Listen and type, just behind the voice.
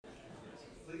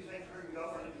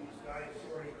government these guys.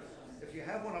 Sorry. If you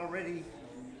have one already,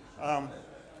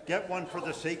 get one for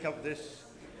the sake of this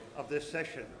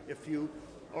session. If you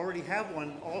already have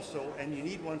one also and you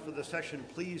need one for the session,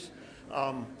 please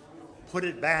put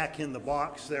it back in the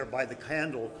box there by the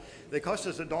candle. They cost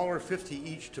us $1.50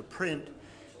 each to print.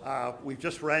 We've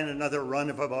just ran another run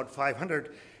of about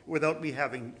 500 without me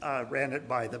having ran it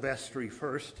by the vestry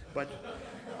first, but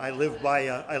I live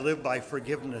by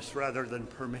forgiveness rather than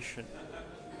permission,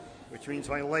 which means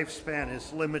my lifespan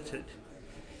is limited.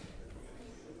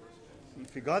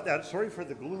 If you got that, sorry for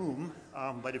the gloom,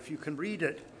 but if you can read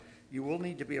it, you will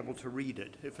need to be able to read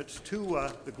it. If it's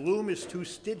the gloom is too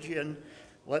Stygian,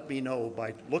 let me know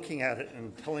by looking at it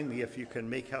and telling me if you can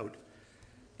make out.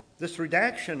 This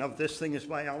redaction of this thing is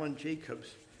by Alan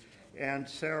Jacobs, and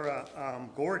Sarah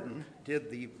Gordon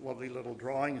did the lovely little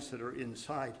drawings that are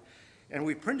inside. And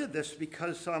we printed this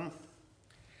because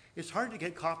it's hard to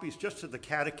get copies just of the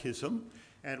Catechism,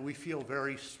 and we feel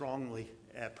very strongly,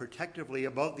 protectively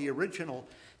about the original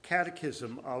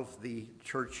Catechism of the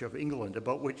Church of England,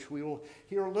 about which we will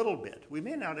hear a little bit. We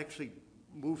may not actually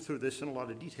move through this in a lot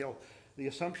of detail. The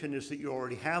assumption is that you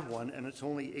already have one, and it's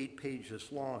only 8 pages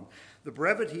long. The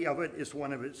brevity of it is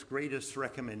one of its greatest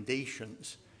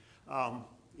recommendations.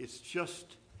 It's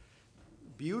just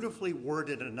beautifully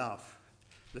worded enough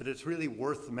that it's really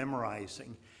worth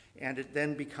memorizing, and it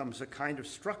then becomes a kind of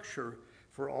structure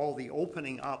for all the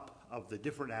opening up of the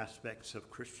different aspects of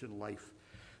Christian life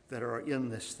that are in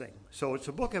this thing. So it's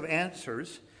a book of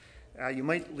answers. You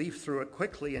might leaf through it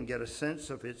quickly and get a sense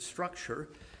of its structure,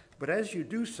 but as you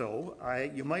do so,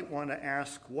 you might want to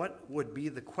ask what would be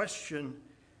the question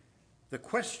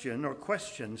or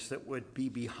questions that would be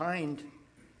behind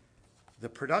the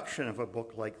production of a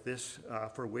book like this,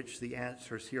 for which the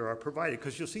answers here are provided.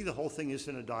 Because you'll see the whole thing is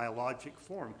in a dialogic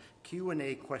form,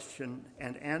 Q&A, question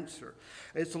and answer.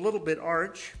 It's a little bit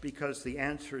arch because the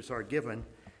answers are given,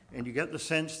 and you get the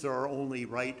sense there are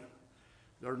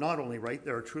not only right,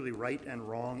 there are truly right and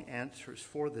wrong answers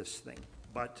for this thing.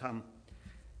 But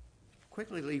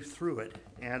quickly leaf through it,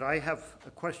 and I have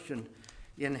a question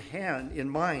in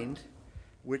mind,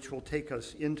 which will take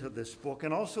us into this book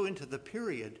and also into the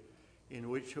period in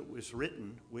which it was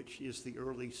written, which is the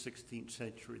early 16th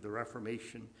century, the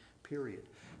Reformation period.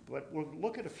 But we'll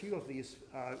look at a few of these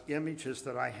images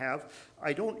that I have.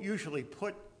 I don't usually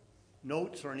put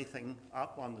notes or anything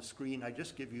up on the screen. I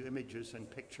just give you images and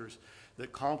pictures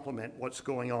that complement what's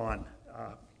going on.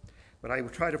 But I will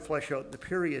try to flesh out the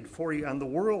period for you and the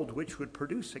world which would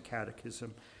produce a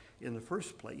catechism in the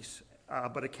first place,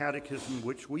 but a catechism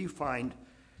which we find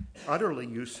utterly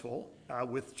useful,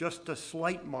 with just a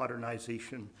slight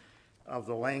modernization of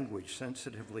the language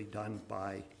sensitively done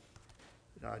by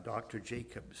Dr.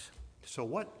 Jacobs. So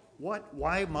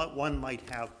why one might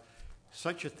have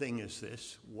such a thing as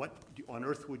this? What on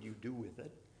earth would you do with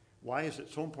it? Why is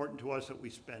it so important to us that we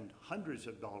spend hundreds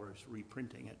of dollars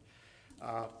reprinting it?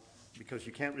 Because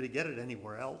you can't really get it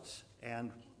anywhere else.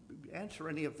 And answer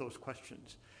any of those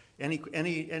questions.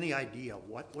 Any idea?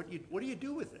 What do you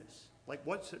do with this? Like,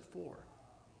 what's it for?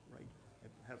 Right?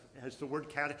 Has the word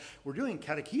we're doing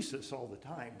catechesis all the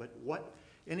time, but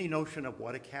any notion of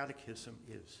what a catechism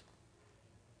is?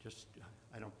 Just,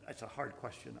 it's a hard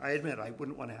question. I admit I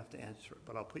wouldn't want to have to answer it,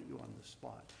 but I'll put you on the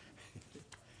spot.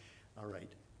 All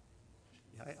right.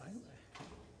 Yeah,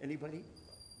 anybody?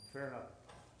 Fair enough.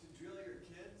 To drill your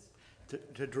kids?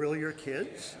 To drill your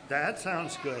kids? That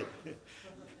sounds good.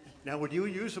 Now, would you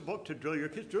use a book to drill your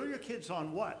kids? Drill your kids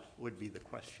on what would be the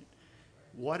question?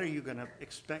 What are you going to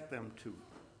expect them to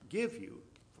give you?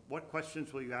 What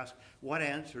questions will you ask? What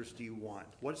answers do you want?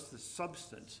 What's the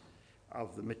substance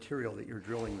of the material that you're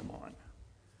drilling them on?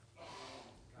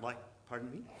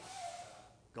 Pardon me?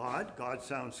 God? God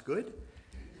sounds good.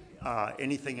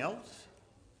 Anything else?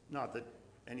 Not that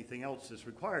anything else is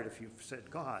required if you've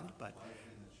said God, but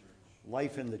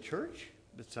life in the church.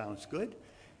 That sounds good.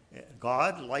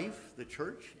 God, life, the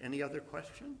church. Any other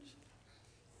questions?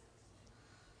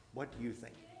 What do you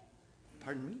think?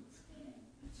 Pardon me?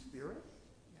 Spirit?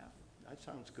 Yeah, that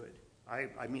sounds good.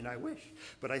 I mean, I wish,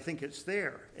 but I think it's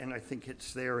there, and I think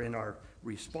it's there in our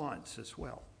response as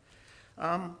well.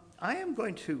 I am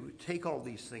going to take all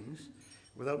these things,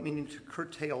 without meaning to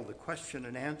curtail the question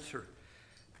and answer,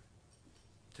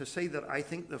 to say that I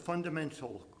think the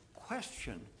fundamental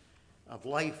question of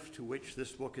life to which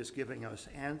this book is giving us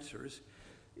answers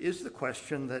is the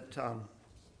question that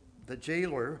the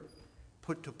jailer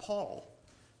put to Paul.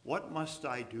 What must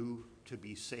I do to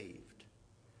be saved?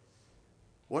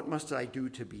 What must I do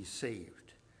to be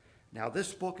saved? Now,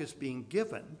 this book is being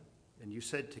given, and you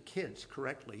said to kids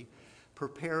correctly,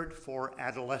 prepared for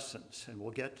adolescence, and we'll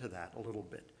get to that a little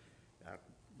bit.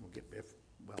 If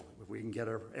we can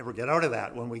ever get out of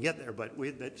that when we get there, but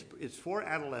it's for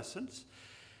adolescents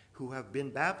who have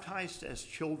been baptized as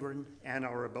children and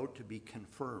are about to be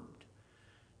confirmed.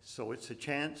 So it's a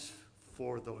chance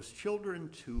for those children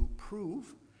to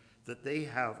prove that they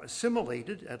have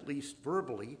assimilated, at least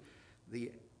verbally,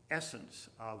 the essence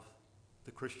of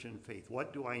the Christian faith.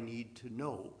 What do I need to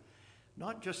know?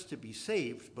 Not just to be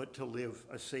saved, but to live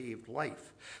a saved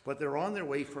life. But they're on their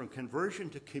way from conversion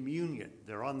to communion.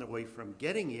 They're on their way from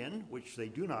getting in, which they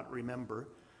do not remember,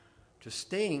 to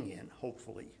staying in,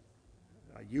 hopefully.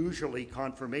 Usually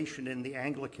confirmation in the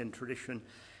Anglican tradition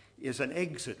is an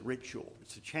exit ritual.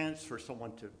 It's a chance for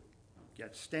someone to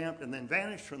get stamped and then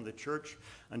vanish from the church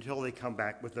until they come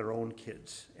back with their own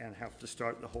kids and have to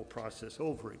start the whole process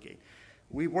over again.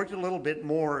 We worked a little bit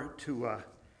more to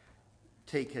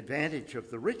take advantage of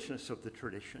the richness of the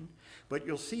tradition, but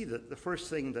you'll see that the first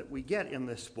thing that we get in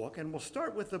this book, and we'll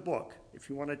start with the book. If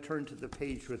you want to turn to the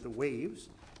page with the waves,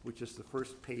 which is the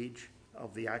first page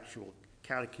of the actual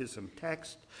catechism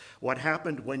text, what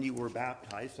happened when you were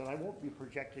baptized, and I won't be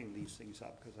projecting these things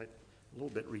up because it's a little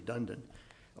bit redundant.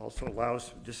 Also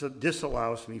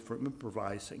disallows me from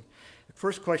improvising. The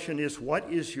first question is,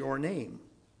 what is your name?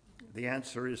 The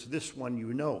answer is this one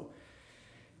you know.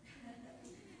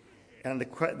 And the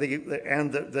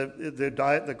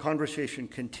conversation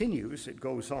continues. It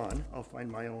goes on. I'll find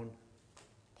my own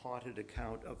potted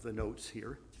account of the notes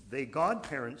here. The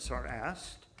godparents are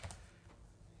asked,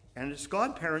 and it's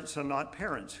godparents and not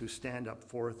parents who stand up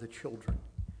for the children.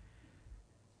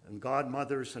 And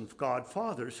godmothers and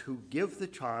godfathers who give the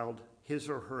child his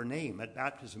or her name at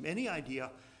baptism. Any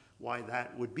idea why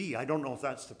that would be? I don't know if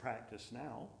that's the practice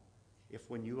now. If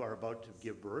when you are about to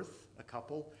give birth, a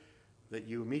couple, that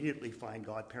you immediately find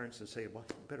godparents and say, well,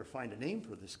 we better find a name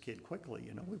for this kid quickly.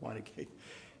 We want to get...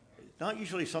 Not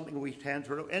usually something we tend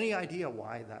to... Any idea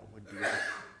why that would be?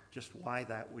 Just why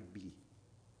that would be?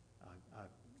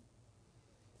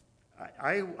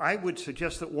 I would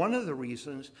suggest that one of the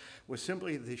reasons was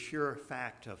simply the sheer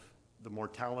fact of the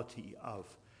mortality of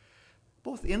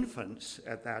both infants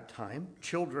at that time,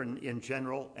 children in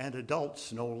general, and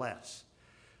adults no less.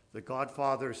 The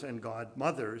godfathers and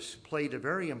godmothers played a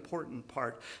very important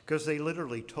part because they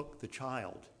literally took the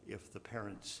child if the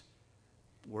parents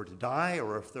were to die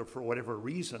or if for whatever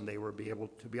reason they were be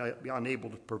unable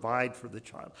to provide for the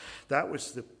child. That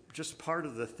was just part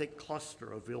of the thick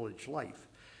cluster of village life.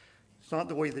 It's not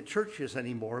the way the church is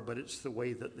anymore, but it's the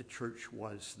way that the church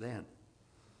was then.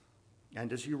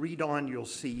 And as you read on, you'll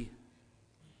see,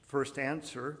 first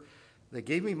answer, they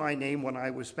gave me my name when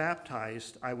I was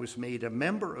baptized. I was made a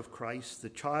member of Christ, the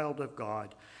child of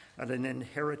God, and an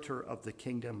inheritor of the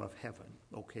kingdom of heaven.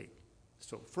 Okay,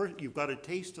 so first you've got a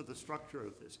taste of the structure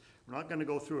of this. We're not going to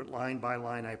go through it line by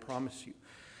line, I promise you.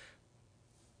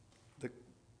 The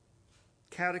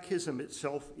catechism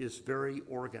itself is very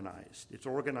organized. It's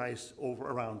organized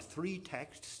around 3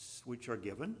 texts which are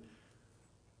given,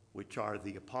 which are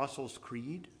the Apostles'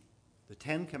 Creed, the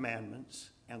 10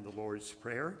 Commandments, and the Lord's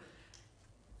Prayer.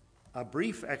 A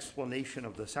brief explanation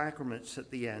of the sacraments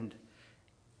at the end,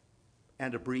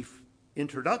 and a brief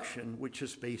introduction, which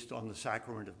is based on the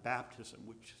sacrament of baptism,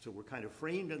 so we're kind of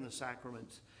framed in the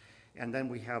sacraments, and then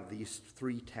we have these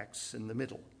 3 texts in the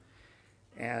middle.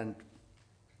 And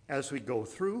as we go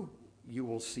through, you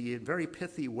will see in a very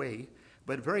pithy way,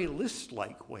 but very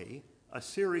list-like way, a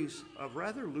series of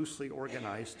rather loosely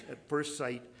organized, at first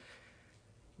sight,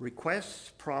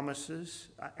 requests, promises,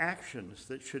 actions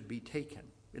that should be taken.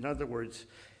 In other words,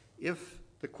 if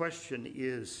the question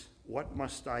is, what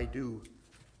must I do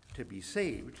to be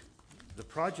saved? The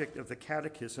project of the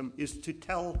catechism is to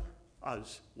tell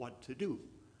us what to do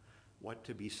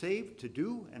to be saved, to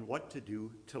do, and what to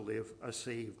do to live a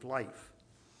saved life.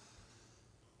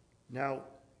 Now,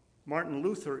 Martin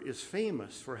Luther is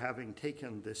famous for having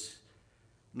taken this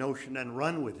notion and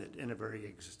run with it in a very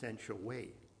existential way.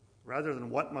 Rather than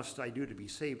what must I do to be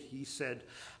saved, he said,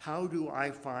 how do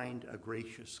I find a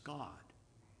gracious God?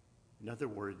 In other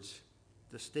words,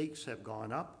 the stakes have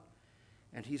gone up,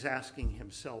 and he's asking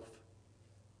himself,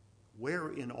 where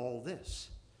in all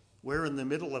this? Where in the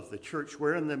middle of the church,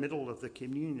 where in the middle of the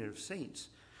communion of saints,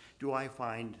 do I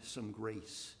find some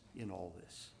grace in all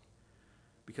this?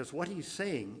 Because what he's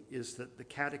saying is that the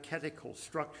catechetical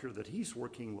structure that he's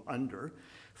working under,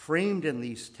 framed in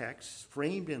these texts,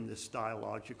 framed in this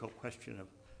dialogical question of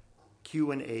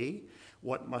Q&A,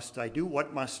 what must I do?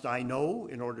 What must I know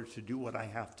in order to do what I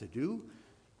have to do?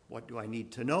 What do I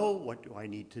need to know? What do I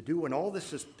need to do? And all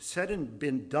this is said and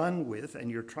been done with, and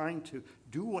you're trying to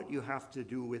do what you have to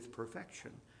do with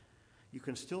perfection. you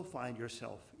can still find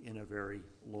yourself in a very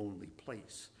lonely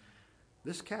place.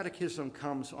 This catechism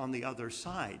comes on the other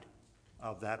side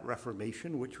of that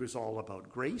Reformation, which was all about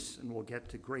grace, and we'll get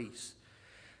to grace.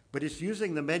 But it's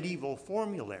using the medieval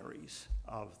formularies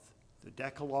of the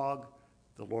Decalogue,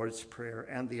 the Lord's Prayer,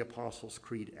 and the Apostles'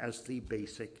 Creed as the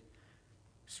basic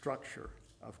structure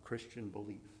of Christian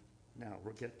belief. Now,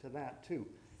 we'll get to that too.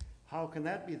 How can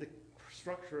that be the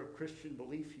structure of Christian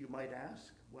belief, you might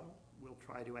ask? Well, we'll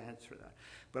try to answer that.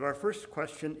 But our first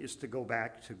question is to go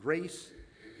back to grace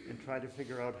and try to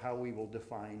figure out how we will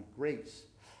define grace.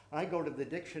 I go to the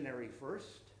dictionary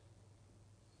first.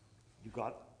 You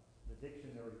got the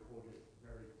dictionary quoted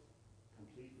very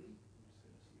completely. I'm just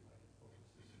going to see if I can focus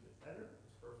this a bit better.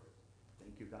 It's perfect.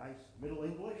 Thank you, guys. Middle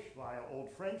English via Old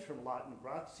French from Latin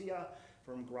gratia,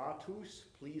 from gratus,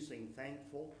 pleasing,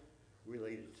 thankful,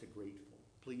 related to grateful.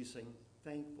 Pleasing,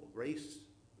 thankful. Grace,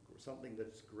 something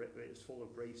that is full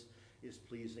of grace, is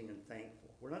pleasing and thankful.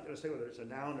 We're not going to say whether it's a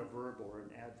noun, a verb, or an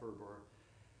adverb, or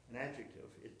an adjective.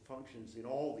 It functions in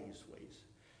all these ways.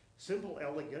 Simple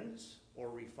elegance or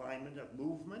refinement of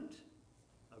movement,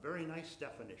 a very nice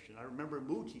definition. I remember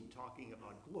Moody talking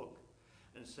about Gluck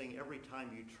and saying every time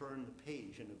you turn the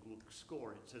page in a Gluck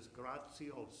score, it says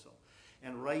grazioso.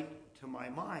 And right to my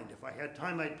mind, if I had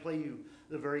time, I'd play you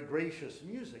the very gracious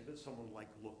music that someone like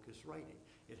Gluck is writing.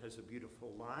 It has a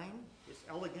beautiful line, it's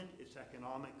elegant, it's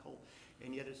economical,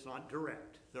 and yet it's not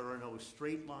direct. There are no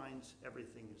straight lines,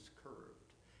 everything is curved.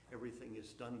 Everything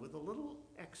is done with a little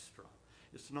extra.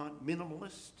 It's not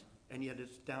minimalist, and yet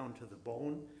it's down to the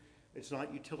bone. It's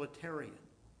not utilitarian.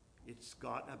 It's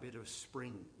got a bit of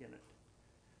spring in it.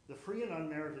 The free and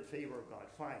unmerited favor of God,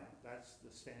 fine, that's the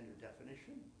standard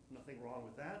definition. Nothing wrong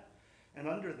with that. And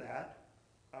under that,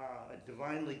 a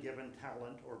divinely given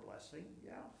talent or blessing,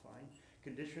 yeah, fine.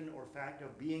 Condition or fact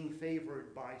of being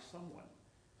favored by someone.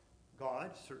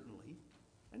 God, certainly.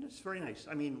 And it's very nice.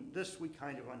 I mean, this we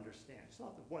kind of understand. It's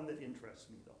not the one that interests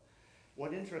me, though.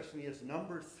 What interests me is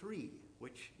number 3,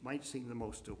 which might seem the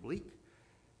most oblique.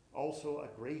 Also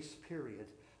a grace period.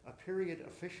 A period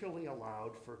officially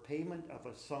allowed for payment of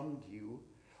a sum due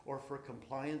or for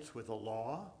compliance with a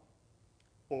law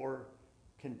or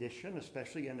condition,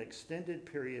 especially an extended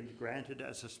period granted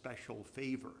as a special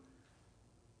favor.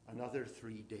 Another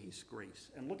 3 days grace.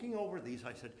 And looking over these,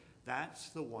 I said, that's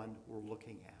the one we're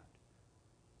looking at.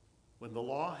 When the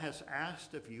law has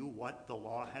asked of you what the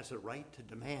law has a right to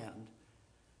demand,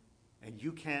 and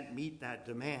you can't meet that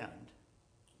demand,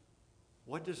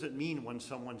 what does it mean when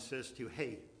someone says to you,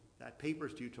 hey, that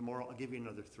paper's due tomorrow, I'll give you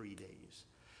another 3 days.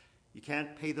 You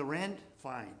can't pay the rent?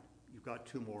 Fine, you've got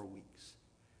 2 more weeks.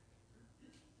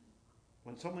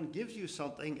 When someone gives you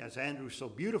something, as Andrew so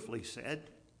beautifully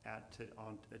said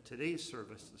on today's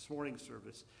service, this morning's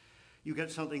service, you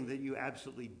get something that you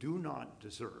absolutely do not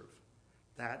deserve.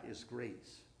 That is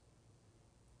grace.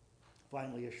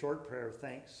 Finally, a short prayer of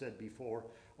thanks said before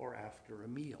or after a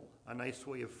meal. A nice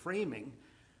way of framing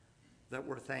that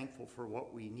we're thankful for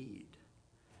what we need.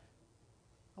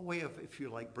 A way of, if you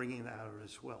like, bringing that out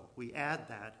as well. We add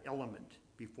that element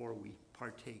before we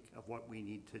partake of what we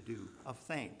need to do of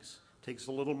thanks. Takes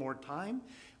a little more time.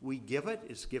 We give it.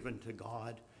 It's given to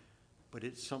God. But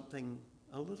it's something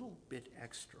a little bit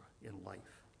extra in life.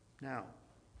 Now,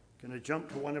 going to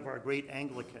jump to one of our great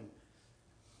Anglican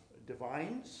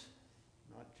divines.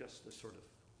 Not just a sort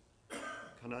of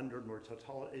conundrum or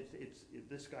tautology.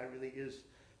 This guy really is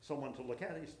someone to look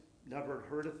at. He's never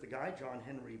heard of the guy, John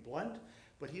Henry Blunt.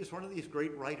 But he is one of these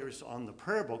great writers on the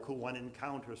prayer book who one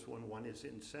encounters when one is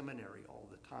in seminary all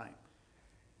the time.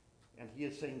 And he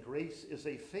is saying grace is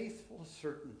a faithful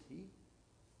certainty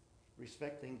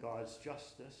respecting God's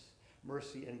justice,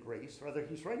 mercy, and grace. Rather,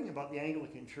 he's writing about the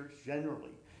Anglican Church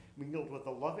generally, mingled with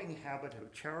a loving habit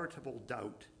of charitable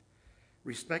doubt,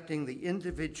 respecting the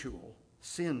individual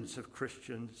sins of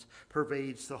Christians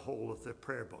pervades the whole of the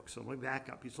prayer book. So let me back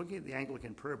up. He's looking at the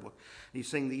Anglican prayer book, and he's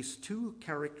saying these 2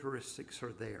 characteristics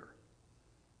are there.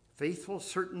 Faithful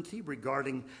certainty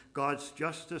regarding God's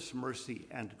justice, mercy,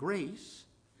 and grace.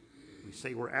 We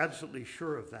say we're absolutely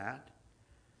sure of that.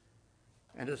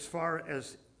 And as far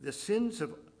as the sins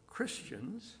of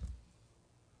Christians,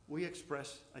 we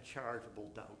express a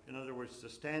charitable doubt. In other words, the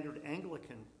standard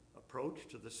Anglican approach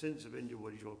to the sins of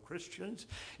individual Christians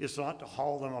is not to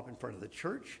haul them up in front of the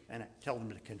church and tell them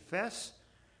to confess.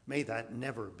 May that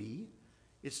never be.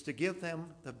 It's to give them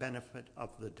the benefit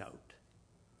of the doubt.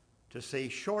 To say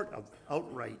short of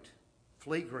outright,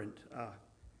 flagrant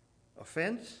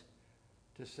offense,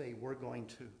 to say we're going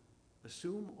to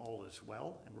assume all is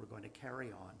well and we're going to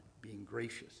carry on being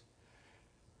gracious.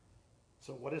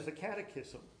 So what is a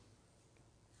catechism?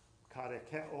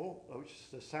 katekeo, which is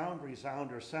the sound,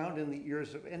 resound, or sound in the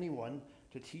ears of anyone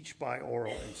to teach by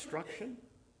oral instruction.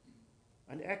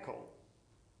 An echo,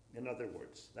 in other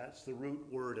words, that's the root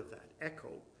word of that,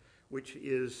 echo, which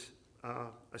is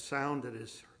a sound that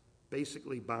is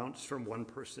basically bounced from one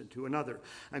person to another.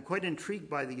 I'm quite intrigued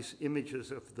by these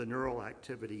images of the neural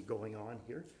activity going on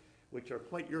here, which are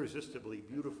quite irresistibly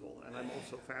beautiful, and I'm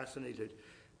also fascinated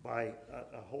by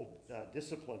a whole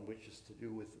discipline which is to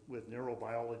do with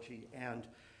neurobiology and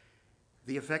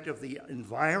the effect of the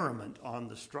environment on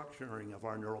the structuring of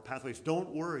our neural pathways. Don't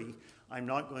worry, I'm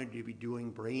not going to be doing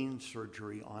brain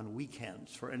surgery on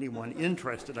weekends for anyone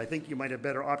interested. I think you might have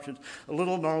better options. A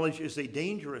little knowledge is a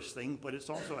dangerous thing, but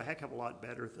it's also a heck of a lot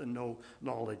better than no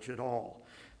knowledge at all.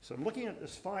 So I'm looking at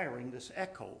this firing, this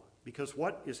echo, because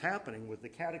what is happening with the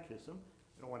catechism,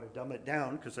 I don't want to dumb it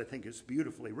down because I think it's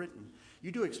beautifully written.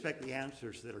 You do expect the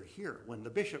answers that are here. When the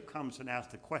bishop comes and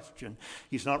asks a question,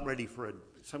 he's not ready for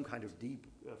some kind of deep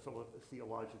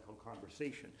theological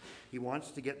conversation. He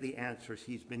wants to get the answers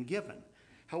he's been given.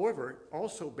 However,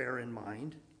 also bear in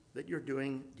mind that you're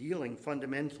dealing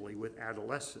fundamentally with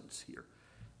adolescence here.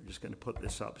 I'm just going to put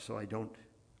this up so I don't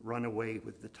run away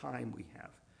with the time we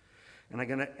have. And I'm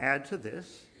going to add to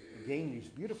this, again, these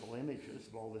beautiful images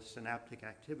of all this synaptic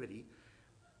activity.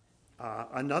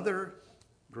 Another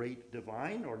great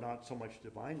divine, or not so much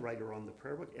divine, writer on the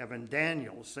prayer book, Evan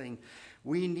Daniels, saying,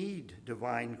 we need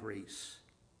divine grace,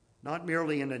 not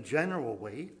merely in a general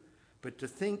way, but to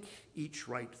think each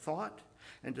right thought,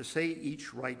 and to say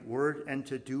each right word, and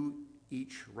to do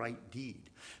each right deed.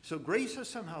 So grace has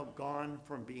somehow gone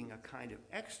from being a kind of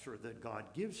extra that God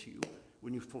gives you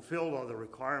when you fulfill all the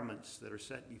requirements that are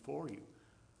set before you,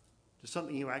 to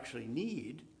something you actually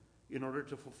need in order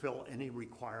to fulfill any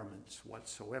requirements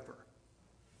whatsoever.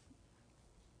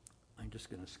 I'm just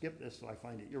going to skip this, so I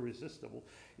find it irresistible.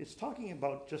 It's talking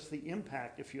about just the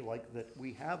impact, if you like, that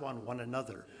we have on one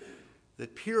another,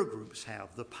 that peer groups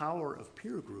have, the power of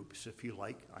peer groups, if you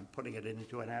like. I'm putting it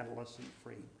into an adolescent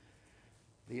frame.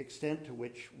 The extent to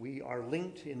which we are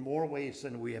linked in more ways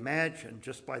than we imagine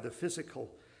just by the physical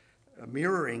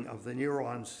mirroring of the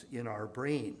neurons in our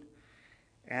brain.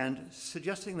 And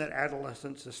suggesting that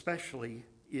adolescence especially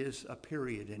is a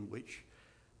period in which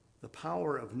the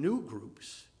power of new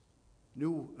groups,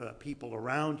 new people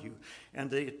around you, and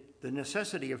the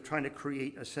necessity of trying to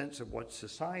create a sense of what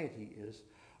society is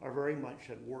are very much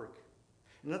at work.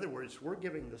 In other words, we're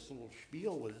giving this little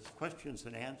spiel with its questions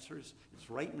and answers. It's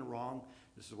right and wrong.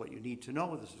 This is what you need to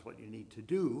know. This is what you need to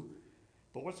do.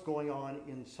 But what's going on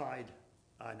inside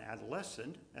an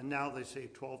adolescent, and now they say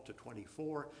 12 to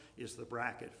 24 is the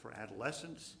bracket for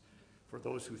adolescence. For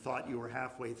those who thought you were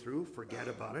halfway through, forget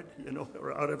about it.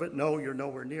 Or out of it. No, you're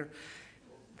nowhere near.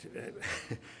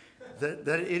 that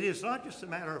it is not just a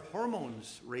matter of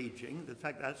hormones raging, the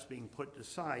fact that's being put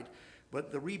aside,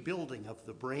 but the rebuilding of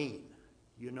the brain.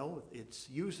 It's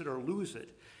use it or lose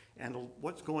it. And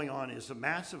what's going on is a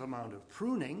massive amount of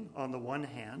pruning on the one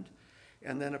hand,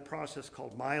 and then a process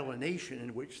called myelination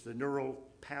in which the neural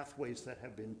pathways that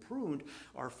have been pruned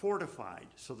are fortified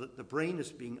so that the brain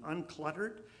is being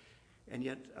uncluttered and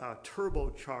yet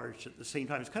turbocharged at the same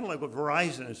time. It's kind of like what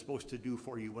Verizon is supposed to do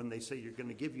for you when they say you're going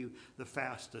to give you the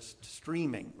fastest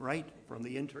streaming, right, from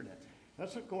the internet.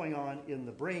 That's what's going on in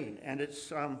the brain, and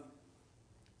it's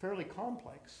fairly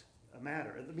complex a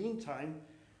matter. In the meantime,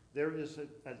 there is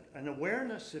an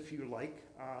awareness, if you like,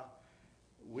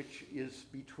 which is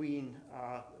between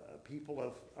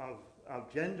people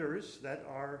of genders that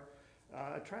are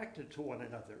attracted to one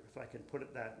another, if I can put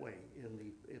it that way, in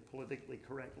the politically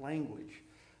correct language.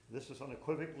 This is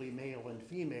unequivocally male and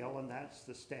female, and that's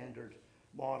the standard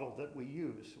model that we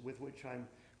use, with which I'm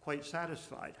quite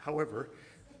satisfied. However,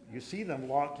 you see them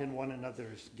locked in one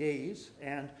another's gaze,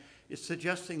 and it's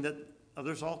suggesting that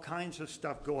there's all kinds of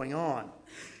stuff going on.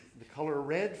 The color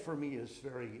red for me is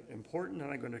very important,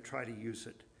 and I'm going to try to use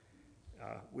it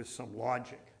with some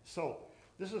logic. So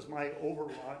this is my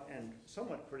overwrought and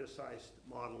somewhat criticized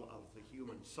model of the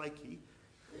human psyche.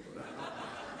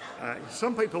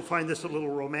 Some people find this a little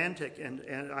romantic,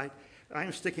 and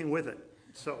I'm sticking with it.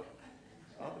 So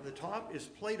the top is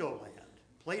Plato land.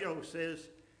 Plato says,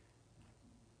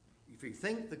 if you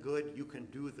think the good, you can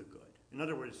do the good. In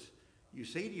other words, you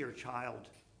say to your child,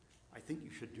 I think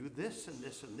you should do this and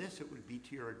this and this. It would be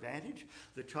to your advantage.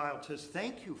 The child says,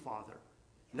 thank you, Father.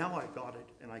 Now I've got it,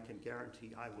 and I can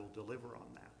guarantee I will deliver on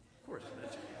that. Of course,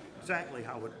 that's exactly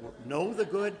how it works. Know the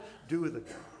good, do the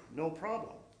good. No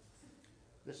problem.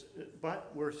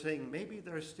 But we're saying maybe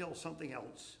there's still something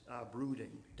else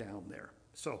brooding down there.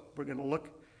 So we're going to look,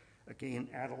 again,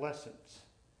 adolescence.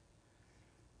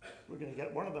 We're going to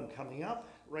get one of them coming up.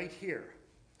 right here,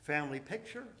 family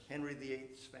picture, Henry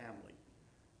VIII's family.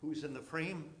 Who's in the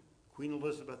frame? Queen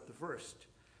Elizabeth I,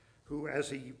 who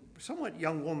as a somewhat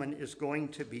young woman is going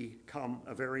to become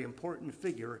a very important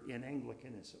figure in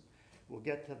Anglicanism. We'll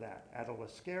get to that.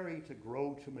 Adolescere, to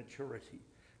grow to maturity.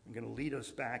 I'm going to lead us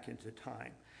back into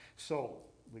time. So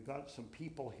we got some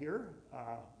people here.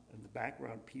 In the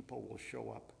background, people will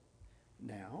show up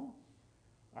now.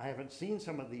 I haven't seen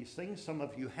some of these things. Some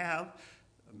of you have.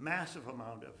 A massive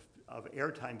amount of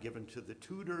airtime given to the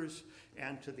Tudors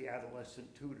and to the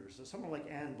adolescent tutors. So someone like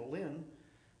Anne Boleyn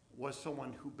was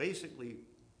someone who basically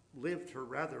lived her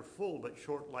rather full but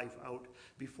short life out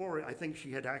before I think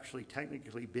she had actually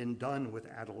technically been done with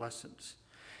adolescence.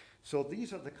 So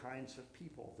these are the kinds of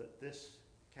people that this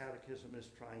catechism is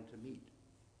trying to meet.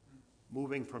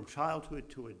 Moving from childhood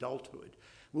to adulthood.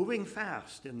 Moving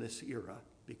fast in this era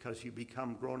because you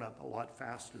become grown up a lot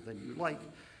faster than you like,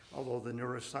 although the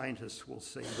neuroscientists will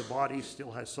say the body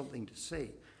still has something to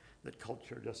say that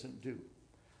culture doesn't do.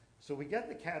 So we get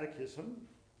the catechism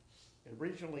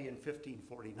originally in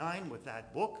 1549 with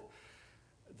that book.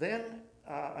 Then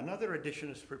another edition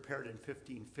is prepared in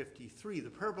 1553. The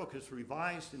prayer book is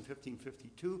revised in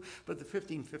 1552, but the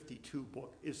 1552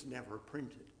 book is never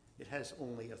printed. It has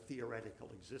only a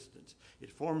theoretical existence. It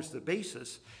forms the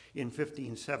basis in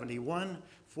 1571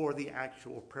 for the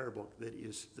actual prayer book that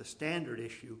is the standard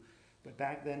issue, but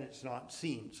back then it's not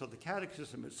seen. So the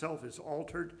catechism itself is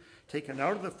altered, taken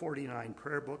out of the 49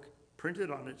 prayer book,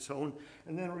 printed on its own,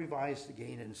 and then revised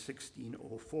again in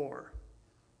 1604.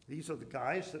 These are the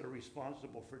guys that are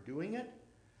responsible for doing it.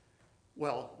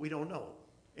 Well, we don't know.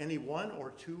 Any one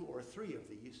or two or three of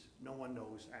these, no one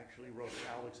knows, actually wrote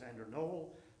it. Alexander Noel,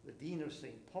 the Dean of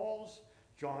St. Paul's,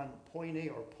 John Poyne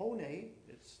or Pone,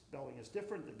 its spelling is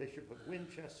different, the Bishop of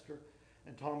Winchester,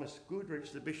 and Thomas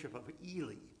Goodrich, the Bishop of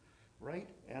Ely, right?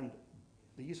 And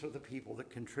these are the people that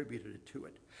contributed to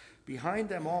it. Behind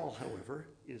them all, however,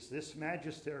 is this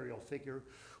magisterial figure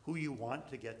who you want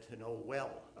to get to know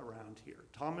well around here.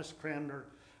 Thomas Cranmer,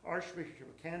 Archbishop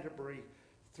of Canterbury,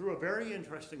 through a very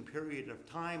interesting period of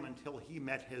time until he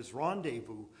met his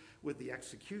rendezvous with the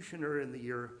executioner in the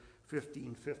year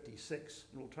 1556.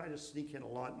 And we'll try to sneak in a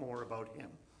lot more about him.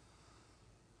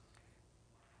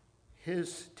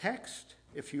 His text,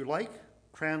 if you like,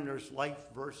 Cranmer's life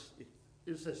verse,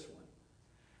 is this one.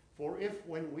 For if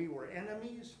when we were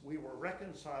enemies, we were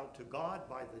reconciled to God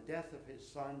by the death of his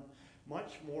Son,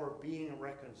 much more being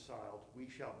reconciled, we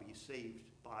shall be saved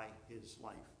by his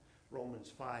life.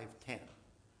 Romans 5:10.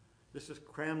 This is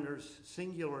Cranmer's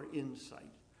singular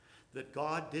insight that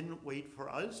God didn't wait for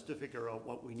us to figure out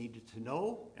what we needed to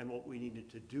know and what we needed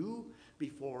to do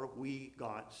before we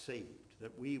got saved.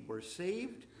 That we were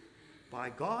saved by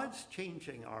God's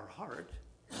changing our heart.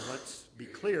 And let's be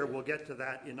clear, we'll get to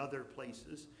that in other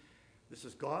places. This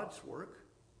is God's work,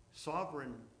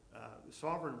 sovereign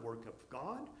work of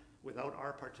God. Without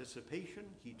our participation,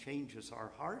 he changes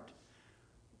our heart.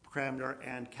 Cranmer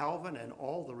and Calvin and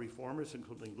all the reformers,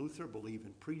 including Luther, believe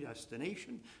in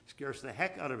predestination. Scares the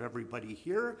heck out of everybody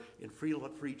here in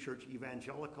free church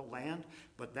evangelical land,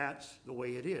 but that's the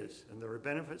way it is. And there are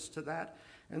benefits to that,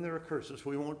 and there are curses.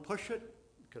 We won't push it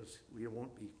because we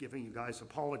won't be giving you guys a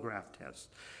polygraph test.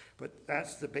 But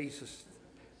that's the basis.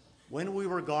 When we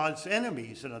were God's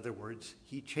enemies, in other words,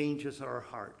 he changes our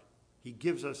heart. He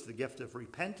gives us the gift of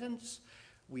repentance.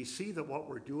 We see that what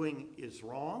we're doing is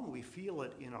wrong. We feel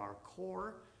it in our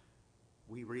core.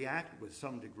 We react with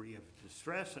some degree of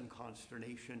distress and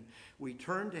consternation. We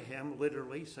turn to him,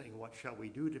 literally saying, what shall we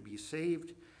do to be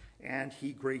saved? And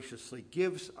he graciously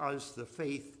gives us the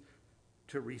faith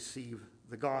to receive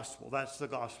the gospel. That's the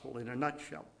gospel in a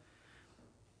nutshell.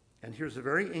 And here's a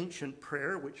very ancient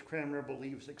prayer which Cranmer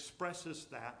believes expresses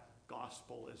that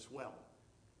gospel as well.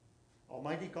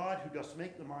 Almighty God, who dost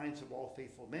make the minds of all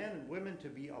faithful men and women to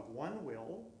be of one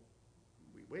will,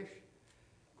 we wish,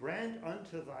 grant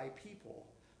unto thy people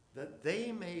that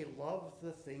they may love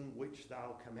the thing which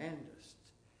thou commandest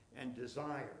and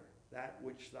desire that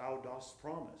which thou dost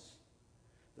promise,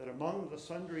 that among the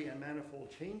sundry and manifold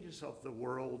changes of the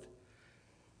world,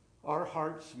 our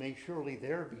hearts may surely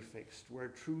there be fixed where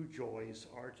true joys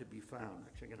are to be found.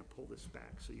 Actually, I'm going to pull this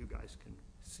back so you guys can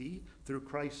see, through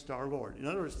Christ our Lord. In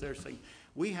other words, they're saying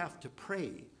we have to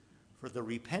pray for the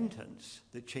repentance,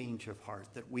 the change of heart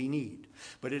that we need.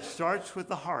 But it starts with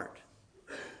the heart.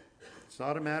 It's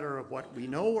not a matter of what we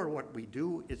know or what we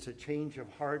do. It's a change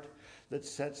of heart that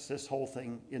sets this whole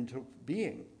thing into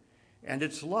being. And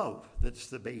it's love that's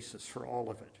the basis for all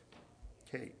of it.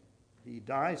 Okay, he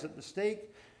dies at the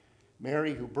stake.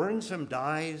 Mary, who burns him,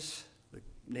 dies. The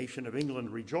nation of England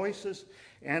rejoices,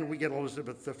 and we get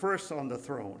Elizabeth I on the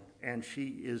throne, and she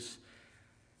is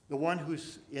the one who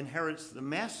inherits the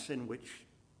mess in which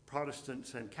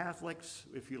Protestants and Catholics,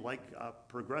 if you like,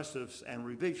 progressives and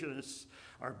revisionists,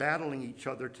 are battling each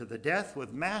other to the death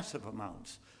with massive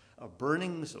amounts of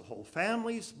burnings of whole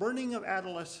families, burning of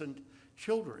adolescent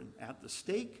children at the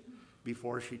stake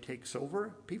before she takes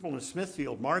over. People in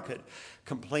Smithfield Market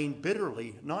complained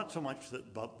bitterly, not so much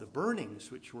about the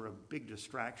burnings, which were a big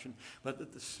distraction, but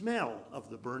that the smell of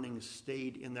the burnings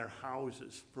stayed in their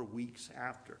houses for weeks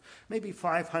after. Maybe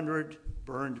 500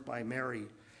 burned by Mary,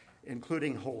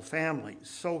 including whole families.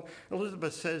 So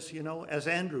Elizabeth says, as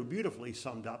Andrew beautifully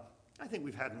summed up, I think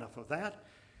we've had enough of that.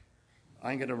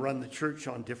 I'm going to run the church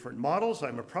on different models.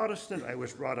 I'm a Protestant. I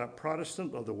was brought up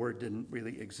Protestant, though the word didn't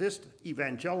really exist.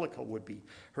 Evangelical would be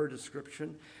her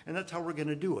description. And that's how we're going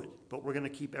to do it. But we're going to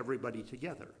keep everybody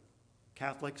together.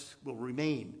 Catholics will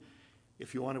remain.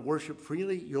 If you want to worship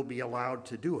freely, you'll be allowed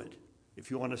to do it.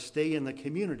 If you want to stay in the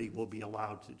community, we'll be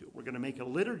allowed to do it. We're going to make a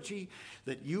liturgy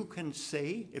that you can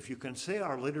say. If you can say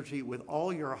our liturgy with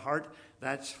all your heart,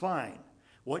 that's fine.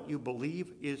 What you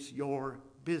believe is your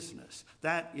business.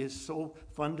 That is so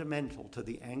fundamental to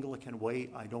the Anglican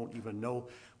way, I don't even know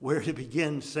where to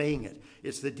begin saying it.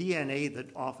 It's the DNA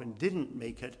that often didn't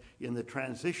make it in the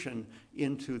transition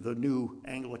into the new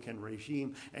Anglican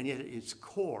regime, and yet it's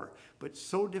core, but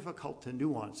so difficult to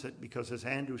nuance it because, as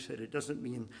Andrew said, it doesn't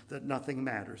mean that nothing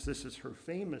matters. This is her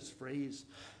famous phrase,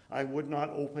 I would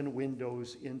not open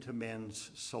windows into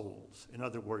men's souls. In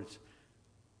other words,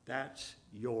 that's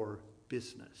your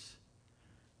business.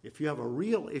 If you have a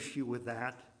real issue with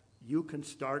that, you can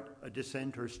start a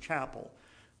dissenters' chapel.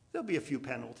 There'll be a few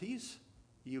penalties.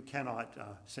 You cannot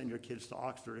send your kids to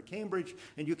Oxford or Cambridge,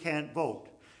 and you can't vote.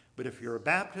 But if you're a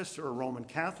Baptist or a Roman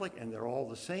Catholic, and they're all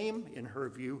the same in her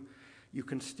view,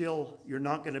 you're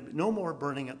not going to, no more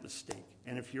burning at the stake.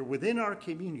 And if you're within our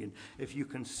communion, if you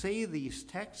can say these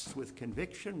texts with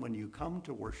conviction when you come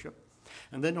to worship,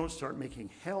 and then don't start making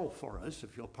hell for us,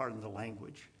 if you'll pardon the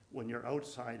language, when you're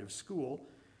outside of school,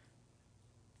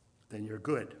 then you're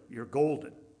good. You're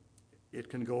golden. It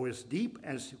can go as deep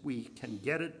as we can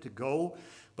get it to go,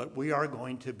 but we are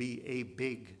going to be a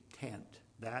big tent.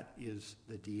 That is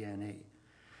the DNA.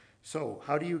 So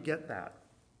how do you get that?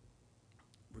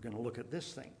 We're going to look at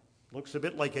this thing. Looks a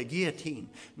bit like a guillotine.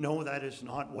 No, that is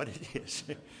not what it is.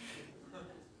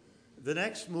 The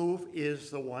next move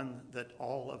is the one that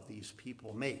all of these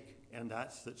people make, and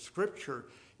that's that Scripture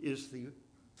is the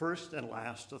first and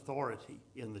last authority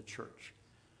in the church.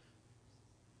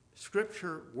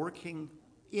 Scripture working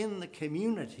in the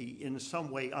community in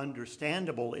some way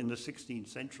understandable in the 16th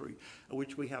century,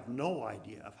 which we have no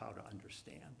idea of how to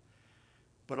understand,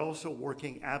 but also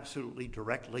working absolutely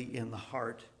directly in the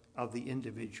heart of the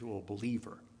individual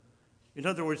believer. In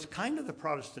other words, kind of the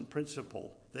Protestant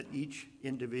principle that each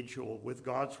individual with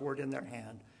God's word in their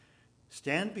hand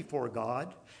stand before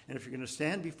God, and if you're going to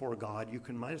stand before God, you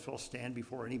might as well stand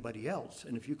before anybody else.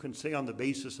 And if you can say on the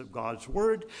basis of God's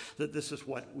word that this is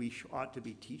what we ought to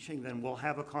be teaching, then we'll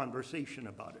have a conversation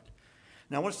about it.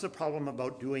 Now, what's the problem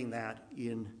about doing that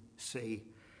in, say,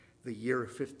 the year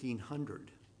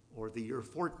 1500 or the year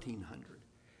 1400?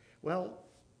 Well,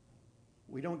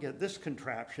 we don't get this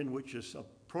contraption, which is a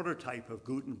prototype of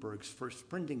Gutenberg's first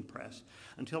printing press,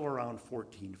 until around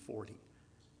 1440.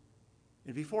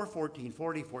 And before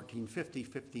 1440, 1450,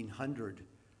 1500,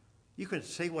 you could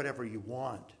say whatever you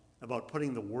want about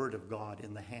putting the word of God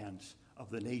in the hands of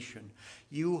the nation.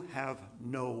 You have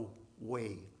no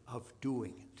way of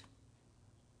doing it.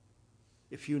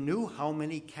 If you knew how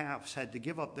many calves had to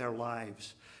give up their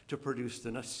lives to produce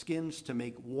enough skins to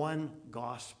make one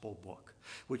gospel book,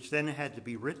 which then had to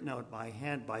be written out by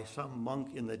hand by some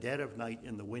monk in the dead of night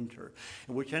in the winter,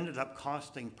 and which ended up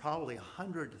costing probably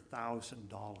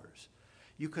 $100,000,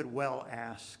 you could well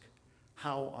ask,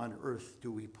 how on earth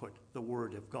do we put the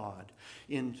word of God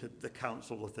into the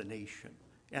council of the nation?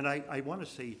 And I want to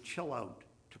say, chill out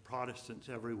to Protestants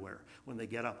everywhere when they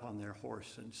get up on their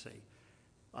horse and say,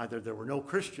 either there were no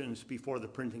Christians before the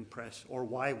printing press, or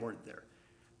why weren't there?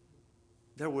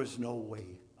 There was no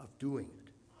way of doing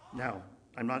it. Now,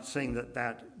 I'm not saying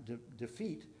that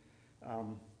defeat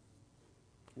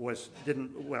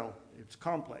it's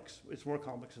complex. It's more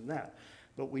complex than that.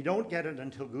 But we don't get it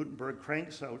until Gutenberg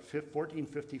cranks out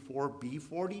 1454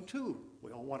 B42.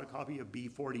 We all want a copy of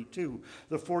B42,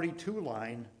 the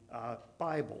 42-line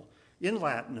Bible, in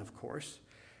Latin, of course,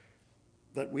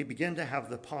 that we begin to have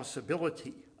the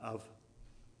possibility of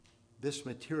this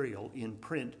material in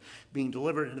print being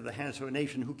delivered into the hands of a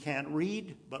nation who can't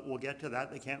read, but we'll get to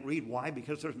that. They can't read. Why?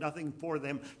 Because there's nothing for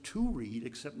them to read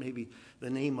except maybe the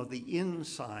name of the inn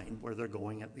sign where they're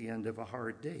going at the end of a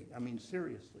hard day. I mean,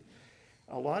 seriously.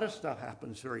 A lot of stuff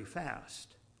happens very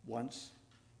fast once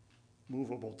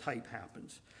movable type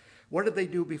happens. What did they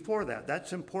do before that?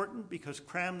 That's important because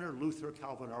Cranmer, Luther,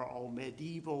 Calvin are all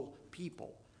medieval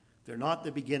people. They're not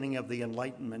the beginning of the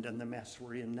Enlightenment and the mess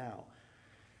we're in now.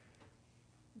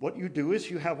 What you do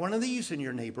is you have one of these in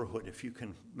your neighborhood if you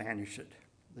can manage it.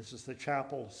 This is the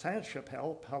Chapel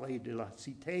Sainte-Chapelle, Palais de la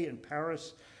Cité in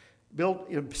Paris. Built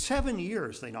in 7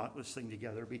 years, they knocked this thing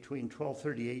together between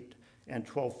 1238 and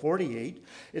 1248.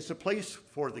 It's a place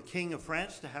for the King of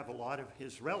France to have a lot of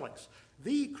his relics.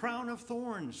 The crown of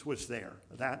thorns was there.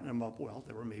 That and well,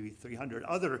 there were maybe 300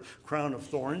 other crown of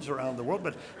thorns around the world,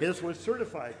 but his was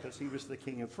certified because he was the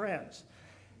King of France.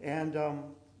 And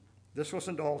this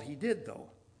wasn't all he did, though.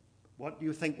 What do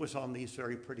you think was on these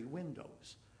very pretty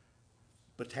windows?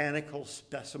 Botanical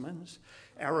specimens,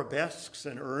 arabesques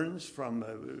and urns from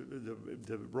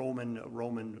the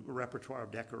Roman repertoire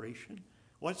of decoration.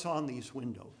 What's on these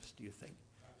windows, do you think?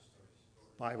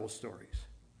 Bible stories.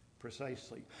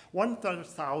 Precisely.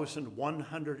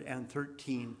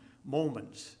 1,113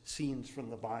 moments, scenes from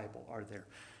the Bible are there.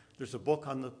 There's a book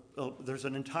on the, there's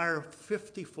an entire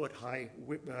 50-foot high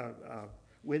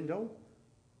window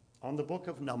on the book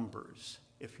of Numbers,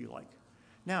 if you like.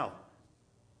 Now,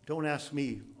 don't ask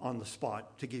me on the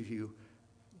spot to give you,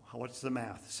 what's the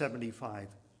math, 75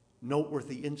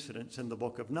 noteworthy incidents in the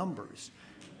book of Numbers.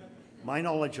 My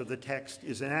knowledge of the text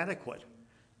is inadequate.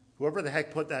 Whoever the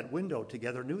heck put that window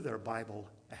together knew their Bible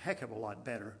a heck of a lot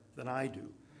better than I do.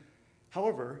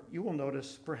 However, you will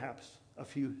notice perhaps a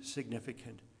few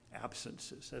significant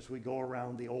absences as we go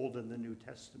around the Old and the New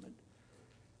Testament.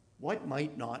 What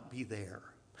might not be there?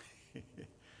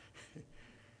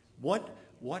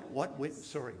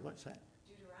 Sorry, what's that?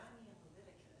 Deuteronomy and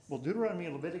Leviticus. Well, Deuteronomy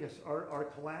and Leviticus are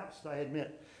collapsed, I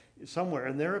admit, somewhere,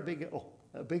 and they're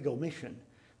a big omission.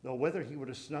 Though whether he would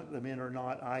have snuck them in or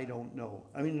not, I don't know.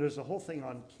 I mean, there's a whole thing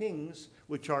on kings,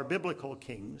 which are biblical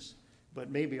kings,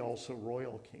 but maybe also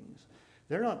royal kings.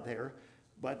 They're not there,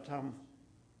 but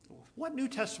what New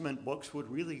Testament books would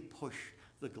really push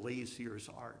the glazier's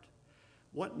art?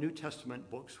 What New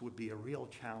Testament books would be a real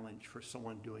challenge for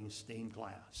someone doing stained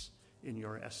glass, in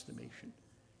your estimation?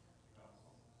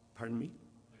 Pardon me?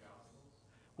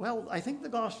 Well, I think the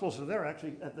Gospels are there.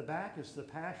 Actually, at the back is the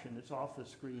Passion. It's off the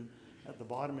screen. At the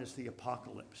bottom is the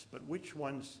Apocalypse. But which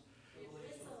ones?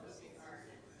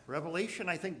 Revelation,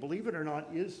 I think, believe it or not,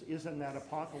 is in that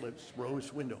Apocalypse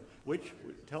rose window. Which?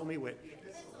 Tell me which.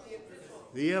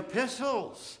 The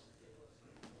Epistles.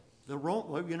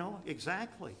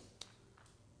 Exactly.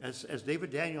 As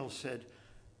David Daniels said,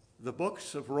 the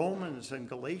books of Romans and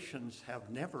Galatians have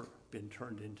never been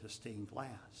turned into stained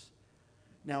glass.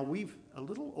 Now, we've a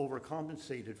little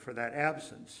overcompensated for that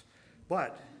absence,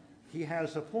 but he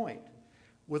has a point.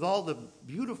 With all the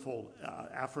beautiful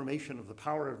affirmation of the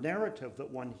power of narrative that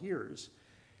one hears,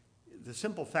 the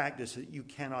simple fact is that you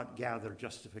cannot gather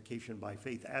justification by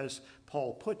faith, as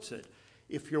Paul puts it,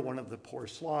 if you're one of the poor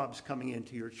slobs coming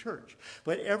into your church.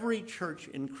 But every church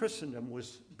in Christendom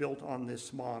was built on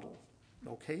this model,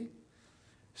 okay?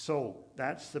 So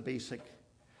that's the basic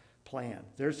plan.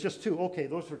 There's just two. Okay,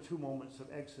 those are 2 moments of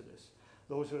Exodus.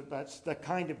 That's the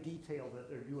kind of detail that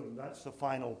they're doing. That's the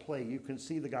final play. You can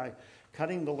see the guy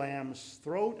cutting the lamb's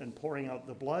throat and pouring out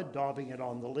the blood, daubing it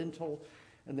on the lintel.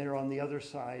 And there on the other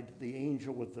side, the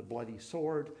angel with the bloody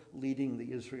sword leading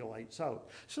the Israelites out.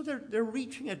 So they're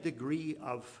reaching a degree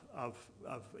of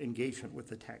engagement with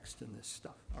the text in this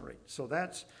stuff. All right, so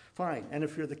that's fine. And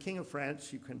if you're the King of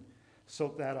France, you can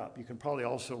soak that up. You can probably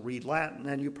also read Latin,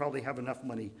 and you probably have enough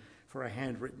money for a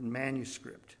handwritten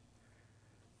manuscript.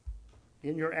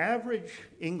 In your average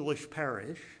English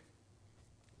parish,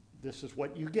 this is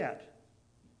what you get.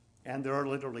 And there are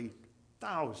literally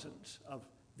thousands of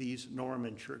these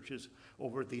Norman churches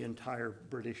over the entire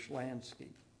British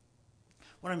landscape.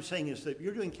 What I'm saying is that if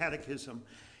you're doing catechism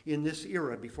in this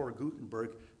era before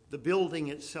Gutenberg, the building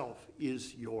itself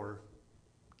is your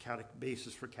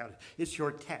basis for catechism. It's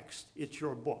your text. It's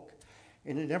your book.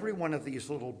 And in every one of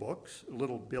these little books,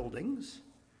 little buildings,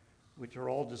 which are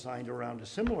all designed around a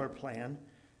similar plan,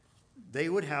 they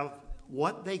would have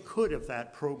what they could of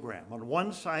that program. On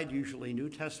one side, usually New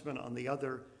Testament, on the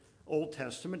other, Old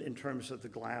Testament in terms of the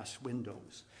glass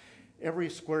windows. Every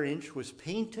square inch was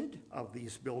painted of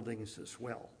these buildings as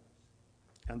well.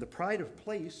 And the pride of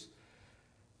place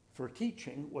for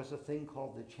teaching was a thing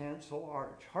called the chancel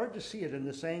arch. Hard to see it in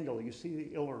this angle. You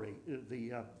see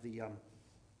the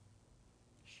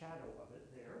shadow of it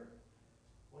there.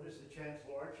 What is the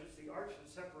chancel arch? It's the arch that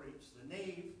separates the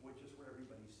nave, which is where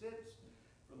everybody sits,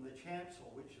 from the chancel,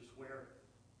 which is where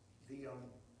the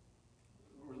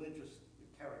religious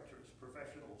characters,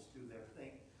 professionals, do their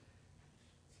thing.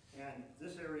 And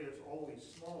this area is always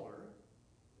smaller.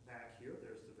 Back here,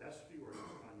 there's the vestry where you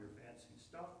put on your fancy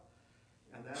stuff.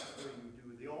 And that's where you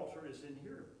do. The altar is in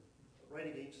here, right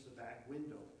against the back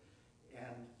window.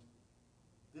 And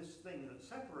this thing that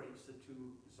separates the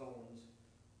two zones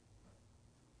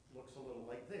looks a little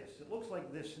like this. It looks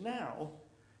like this now,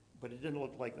 but it didn't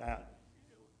look like that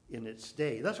in its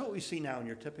day. That's what we see now in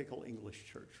your typical English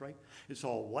church, right? It's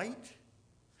all white.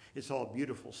 It's all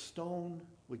beautiful stone.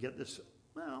 We get this,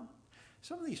 well,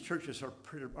 some of these churches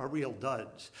are real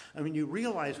duds. I mean, you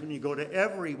realize when you go to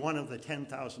every one of the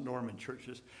 10,000 Norman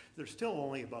churches, there's still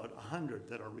only about 100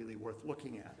 that are really worth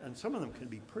looking at. And some of them can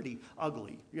be pretty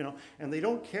ugly, you know. And they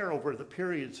don't care over the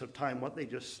periods of time what they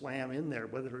just slam in there,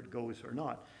 whether it goes or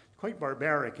not. Quite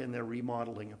barbaric in their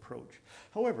remodeling approach.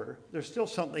 However, there's still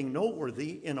something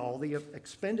noteworthy in all the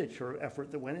expenditure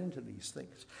effort that went into these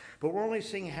things. But we're only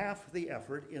seeing half the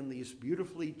effort in these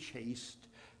beautifully chased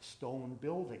stone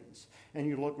buildings. And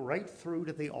you look right through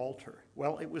to the altar.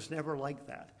 Well, it was never like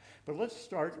that. But let's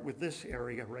start with this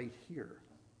area right here.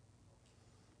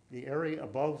 The area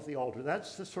above the altar.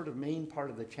 That's the sort of main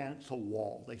part of the chancel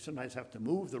wall. They sometimes have to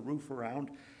move the roof around.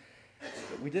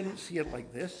 But we didn't see it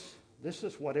like this. This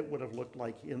is what it would have looked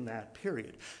like in that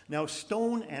period. Now,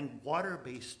 stone and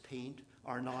water-based paint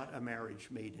are not a marriage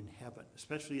made in heaven,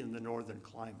 especially in the northern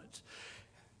climates.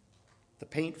 The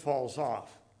paint falls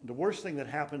off. The worst thing that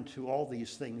happened to all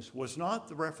these things was not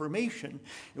the Reformation,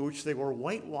 in which they were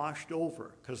whitewashed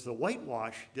over, because the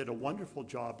whitewash did a wonderful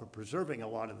job of preserving a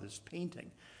lot of this painting.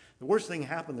 The worst thing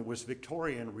happened, there was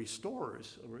Victorian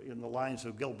restorers in the lines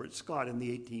of Gilbert Scott in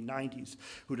the 1890s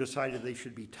who decided they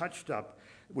should be touched up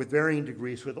with varying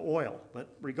degrees with oil.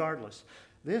 But regardless,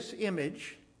 this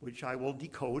image, which I will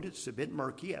decode, it's a bit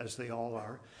murky as they all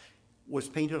are, was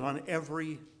painted on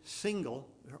every single,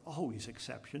 there are always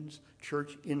exceptions,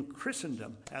 church in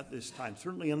Christendom at this time,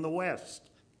 certainly in the West,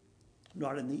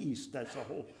 not in the East. That's a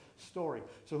whole story.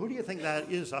 So who do you think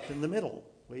that is up in the middle,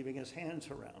 waving his hands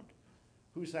around?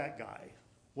 Who's that guy?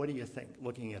 What do you think,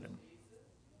 looking at him?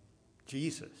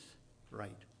 Jesus.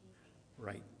 Right.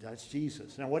 Right. That's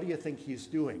Jesus. Now, what do you think he's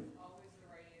doing? Always the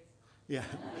right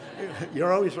answer. Yeah,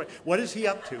 you're always right. What is he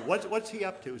up to? What's he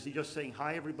up to? Is he just saying,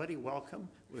 hi, everybody, welcome?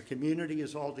 The community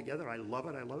is all together. I love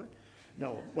it. I love it.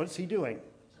 No, what's he doing?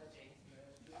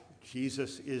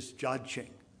 Jesus is judging,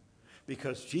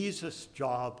 because Jesus'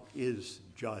 job is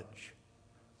judge.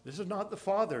 This is not the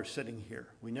Father sitting here.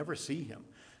 We never see him.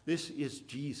 This is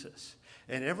Jesus.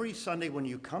 And every Sunday when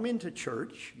you come into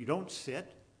church, you don't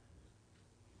sit.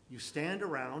 You stand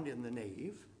around in the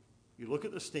nave. You look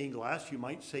at the stained glass. You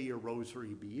might say your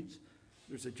rosary beads.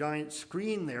 There's a giant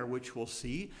screen there which we'll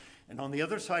see. And on the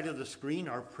other side of the screen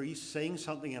are priests saying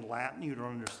something in Latin. You don't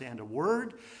understand a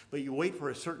word, but you wait for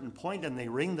a certain point and they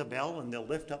ring the bell and they'll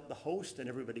lift up the host and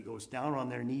everybody goes down on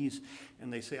their knees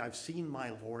and they say, I've seen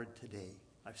my Lord today.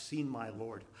 I've seen my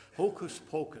Lord. Hocus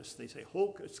pocus. They say,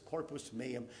 hocus corpus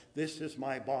meum. This is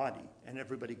my body. And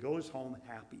everybody goes home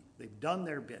happy. They've done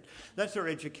their bit. That's their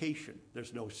education.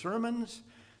 There's no sermons.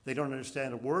 They don't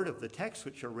understand a word of the text,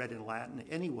 which are read in Latin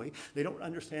anyway. They don't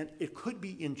understand. It could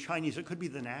be in Chinese. It could be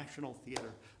the National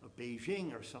Theater of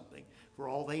Beijing or something, for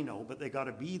all they know. But they got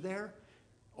to be there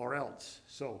or else.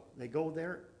 So they go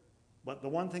there. But the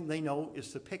one thing they know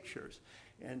is the pictures.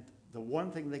 And the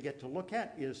one thing they get to look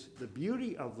at is the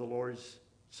beauty of the Lord's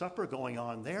Supper going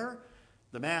on there,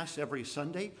 the Mass every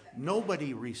Sunday.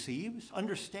 Nobody receives.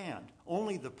 Understand,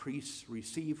 only the priests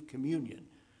receive communion.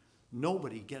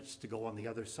 Nobody gets to go on the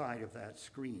other side of that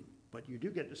screen. But you do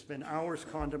get to spend hours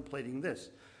contemplating this.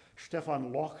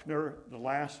 Stefan Lochner, The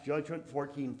Last Judgment,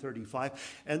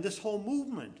 1435. And this whole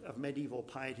movement of medieval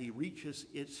piety reaches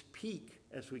its peak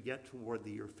as we get toward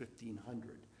the year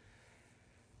 1500.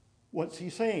 What's he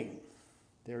saying?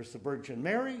 There's the Virgin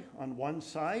Mary on one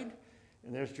side,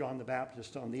 and there's John the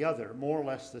Baptist on the other, more or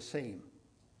less the same.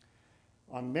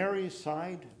 On Mary's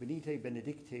side, Venite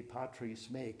benedicte patris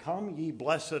mei, come ye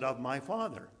blessed of my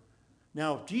Father.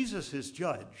 Now, if Jesus is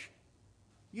judge,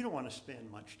 you don't want to spend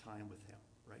much time with him,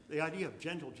 right? The idea of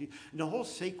gentle Jesus, and the whole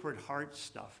Sacred Heart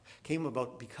stuff came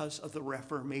about because of the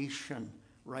Reformation,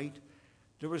 right?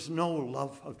 There was no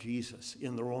love of Jesus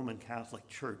in the Roman Catholic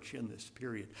Church in this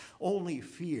period. Only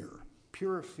fear,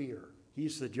 pure fear.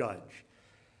 He's the judge.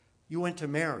 You went to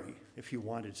Mary if you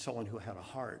wanted someone who had a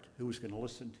heart, who was going to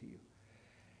listen to you.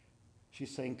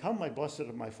 She's saying, come, my blessed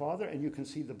of my Father, and you can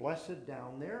see the blessed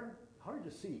down there, hard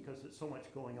to see because there's so much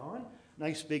going on.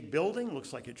 Nice big building,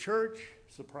 looks like a church.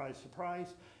 Surprise,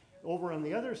 surprise. Over on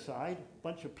the other side, a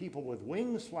bunch of people with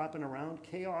wings flapping around,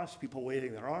 chaos, people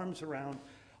waving their arms around,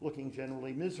 looking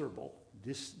generally miserable.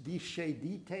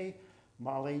 Discedite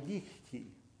maledicti,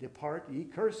 depart ye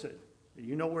cursed.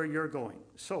 You know where you're going.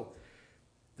 So,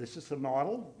 this is the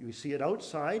model. You see it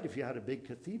outside. If you had a big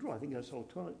cathedral, I think that's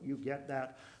Autun, you get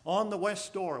that on the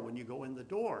west door. When you go in the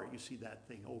door, you see that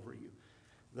thing over you.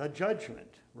 The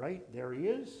judgment, right? There he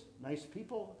is. Nice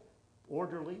people,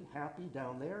 orderly, happy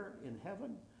down there in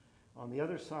heaven. On the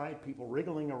other side, people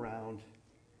wriggling around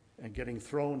and getting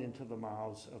thrown into the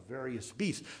mouths of various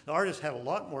beasts. The artist had a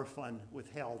lot more fun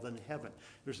with hell than heaven.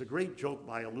 There's a great joke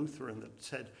by a Lutheran that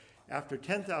said, after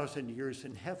 10,000 years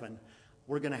in heaven,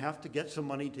 we're going to have to get some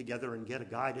money together and get a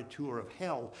guided tour of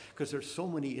hell because there's so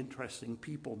many interesting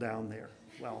people down there.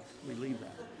 Well, we leave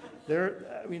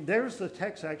that. There's the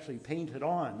text actually painted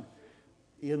on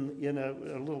in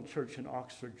a little church in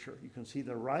Oxfordshire. You can see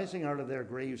they're rising out of their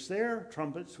graves there,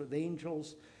 trumpets with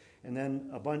angels, and then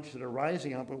a bunch that are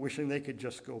rising up but wishing they could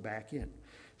just go back in.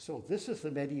 So this is the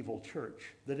medieval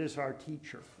church that is our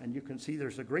teacher. And you can see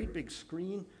there's a great big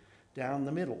screen down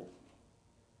the middle.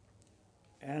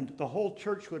 And the whole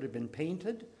church would have been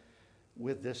painted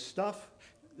with this stuff.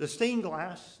 The stained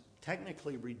glass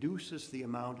technically reduces the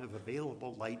amount of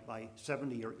available light by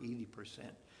 70 or 80%.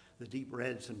 The deep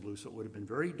reds and blues, so it would have been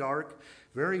very dark,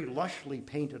 very lushly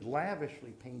painted,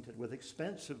 lavishly painted with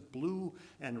expensive blue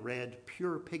and red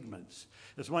pure pigments.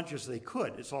 As much as they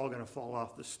could, it's all going to fall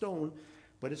off the stone,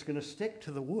 but it's going to stick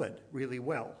to the wood really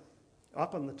well.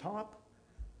 Up on the top,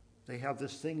 they have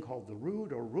this thing called the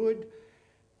rood or rood,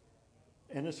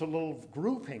 and it's a little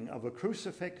grouping of a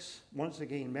crucifix, once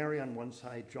again Mary on one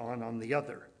side, John on the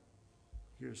other.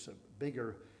 Here's a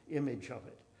bigger image of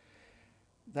it.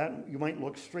 That you might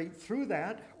look straight through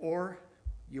that, or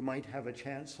you might have a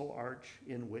chancel arch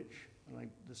in which,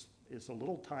 this is a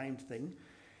little timed thing,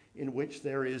 in which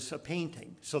there is a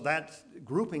painting. So that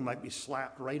grouping might be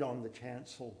slapped right on the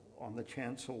chancel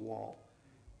wall.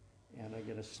 And I'm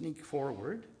going to sneak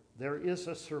forward. There is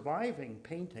a surviving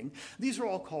painting. These are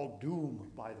all called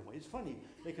doom, by the way. It's funny.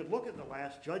 They could look at the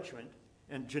Last Judgment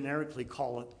and generically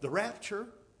call it the rapture.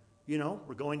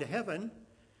 We're going to heaven.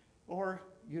 Or,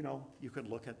 you could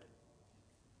look at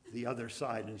the other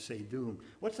side and say doom.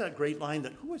 What's that great line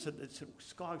that, who was it? It's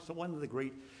Scoggs, one of the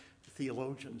great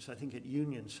theologians, I think at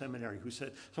Union Seminary,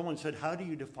 someone said, how do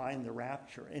you define the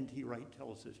rapture? N.T. Wright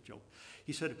tells this joke.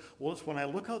 He said, well, it's when I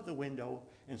look out the window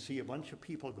and see a bunch of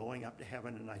people going up to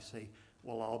heaven and I say,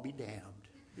 well, I'll be damned.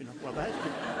 Well,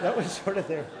 that was sort of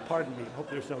their, pardon me, hope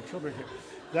there's no children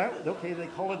here. Okay, they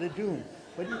call it a doom.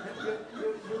 But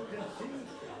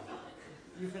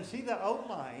you can see the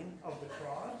outline of the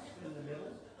cross in the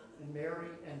middle and Mary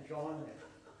and John there.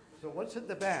 So what's at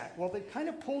the back? Well, they kind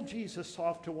of pulled Jesus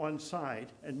off to one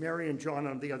side and Mary and John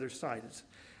on the other side.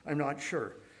 I'm not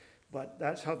sure, but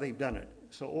that's how they've done it.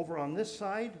 So over on this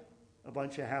side, a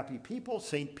bunch of happy people.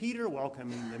 St. Peter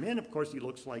welcoming them in. Of course, he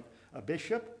looks like a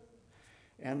bishop.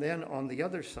 And then on the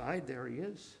other side, there he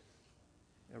is.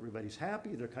 Everybody's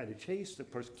happy. They're kind of chaste.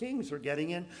 Of course, kings are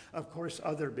getting in. Of course,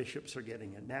 other bishops are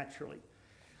getting in, naturally.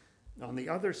 On the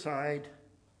other side,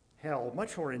 hell,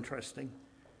 much more interesting.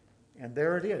 And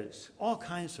there it is. All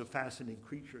kinds of fascinating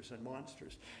creatures and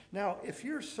monsters. Now, if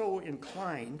you're so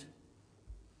inclined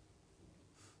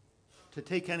to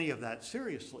take any of that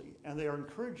seriously, and they are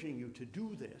encouraging you to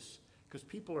do this, because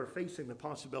people are facing the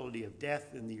possibility of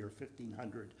death in the year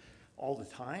 1500 all the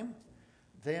time,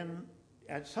 then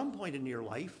at some point in your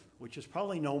life, which is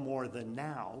probably no more than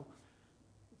now,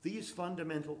 these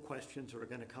fundamental questions are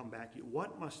going to come back to you.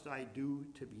 What must I do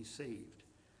to be saved?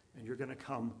 And you're going to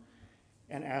come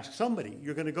and ask somebody.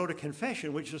 You're going to go to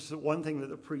confession, which is the one thing that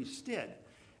the priests did.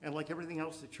 And like everything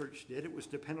else the church did, it was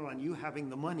dependent on you having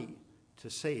the money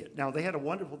to say it. Now, they had a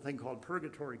wonderful thing called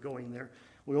purgatory going there.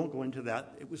 We won't go into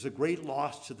that. It was a great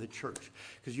loss to the church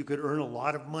because you could earn a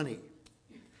lot of money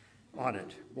on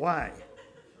it. Why?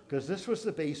 Because this was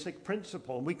the basic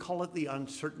principle, and we call it the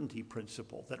uncertainty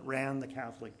principle that ran the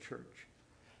Catholic Church.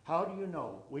 How do you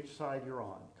know which side you're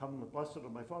on? Come the blessed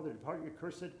of my Father, depart you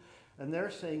cursed. And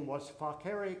they're saying, was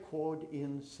facere quod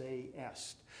in se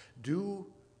est. Do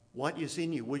what is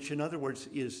in you, which in other words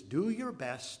is do your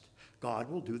best, God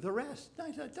will do the rest.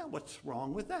 What's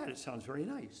wrong with that? It sounds very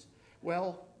nice.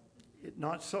 Well,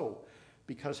 not so,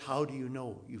 because how do you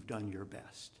know you've done your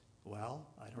best? Well,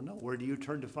 I don't know. Where do you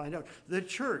turn to find out? The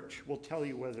church will tell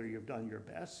you whether you've done your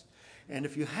best. And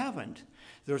if you haven't,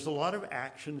 there's a lot of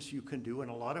actions you can do and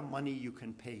a lot of money you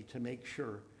can pay to make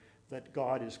sure that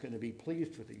God is going to be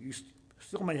pleased with you.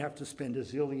 still might have to spend a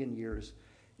zillion years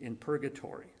in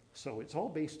purgatory. So it's all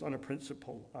based on a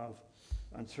principle of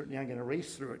uncertainty. I'm going to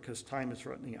race through it because time is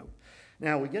running out.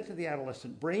 Now we get to the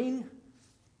adolescent brain,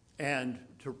 and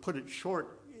to put it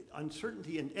short,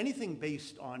 uncertainty and anything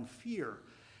based on fear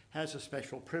has a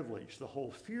special privilege. The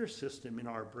whole fear system in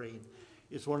our brain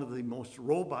is one of the most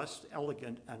robust,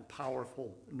 elegant, and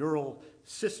powerful neural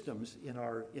systems in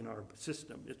our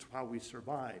system. It's how we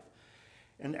survive.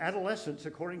 And adolescence,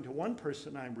 according to one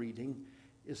person I'm reading,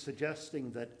 is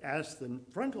suggesting that as the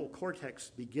frontal cortex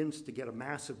begins to get a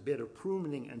massive bit of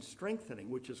pruning and strengthening,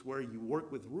 which is where you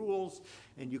work with rules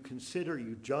and you consider,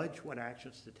 you judge what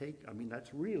actions to take. I mean,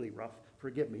 that's really rough,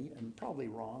 forgive me, and probably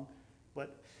wrong,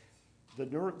 but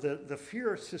the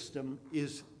fear system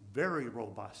is very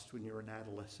robust when you're an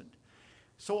adolescent.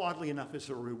 So oddly enough, it's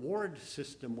a reward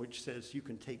system which says you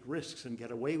can take risks and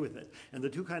get away with it. And the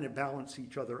two kind of balance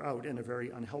each other out in a very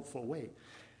unhelpful way.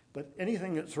 But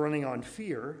anything that's running on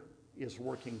fear is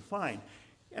working fine.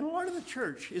 And a lot of the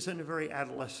church is in a very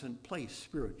adolescent place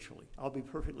spiritually. I'll be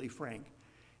perfectly frank.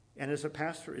 And as a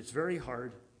pastor, it's very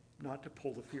hard not to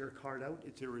pull the fear card out.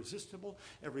 It's irresistible.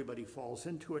 Everybody falls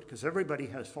into it because everybody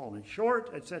has fallen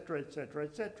short, etc., etc.,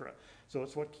 etc. So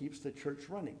it's what keeps the church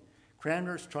running.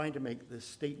 Cranmer's trying to make this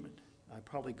statement. I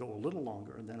probably go a little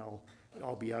longer and then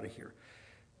I'll be out of here.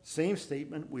 Same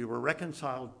statement. We were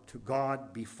reconciled to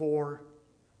God before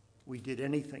we did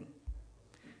anything.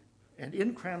 And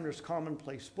in Cranmer's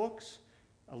commonplace books,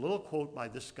 a little quote by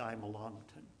this guy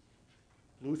Melanchthon,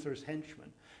 Luther's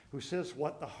henchman, who says,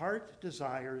 what the heart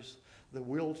desires, the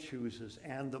will chooses,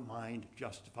 and the mind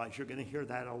justifies. You're going to hear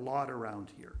that a lot around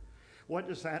here. What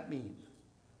does that mean?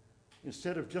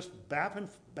 Instead of just back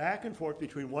and forth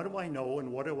between what do I know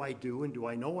and what do I do, and do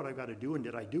I know what I've got to do, and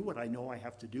did I do what I know I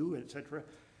have to do, etc.,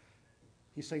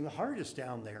 he's saying the heart is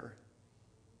down there,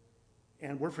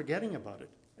 and we're forgetting about it.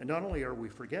 And not only are we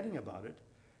forgetting about it,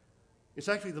 it's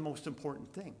actually the most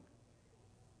important thing.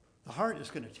 The heart is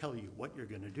going to tell you what you're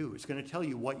going to do. It's going to tell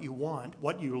you what you want,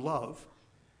 what you love,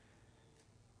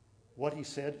 what he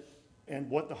said, and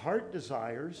what the heart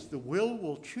desires, the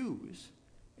will choose,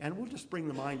 and we'll just bring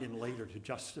the mind in later to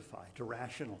justify, to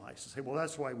rationalize, to say, well,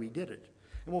 that's why we did it.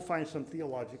 And we'll find some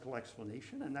theological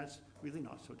explanation, and that's really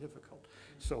not so difficult.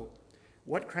 So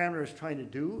what Cranmer is trying to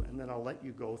do, and then I'll let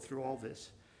you go through all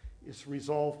this, is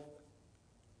resolve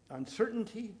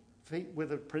uncertainty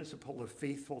with a principle of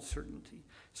faithful certainty.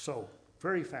 So,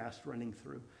 very fast running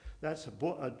through. That's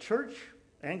a church,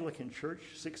 Anglican church,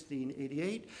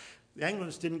 1688. The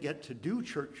Anglicans didn't get to do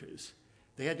churches.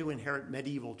 They had to inherit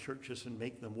medieval churches and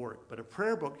make them work. But a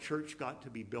prayer book church got to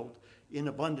be built in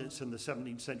abundance in the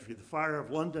 17th century. The Friar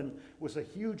of London was a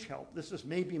huge help. This is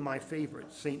maybe my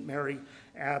favorite, St. Mary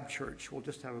Ab Church. We'll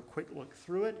just have a quick look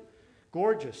through it.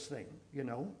 Gorgeous thing, you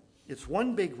know. It's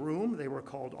one big room. They were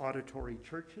called auditory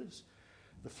churches.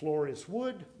 The floor is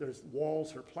wood. The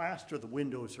walls are plaster. The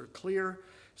windows are clear,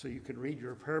 so you can read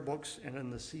your prayer books. And in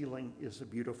the ceiling is a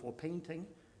beautiful painting.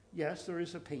 Yes, there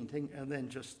is a painting, and then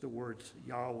just the words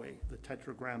Yahweh, the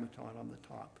tetragrammaton on the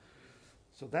top.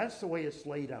 So that's the way it's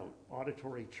laid out,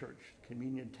 auditory church.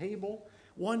 Communion table,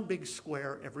 one big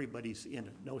square, everybody's in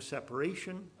it. No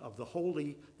separation of the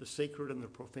holy, the sacred, and the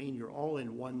profane. You're all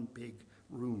in one big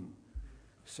room.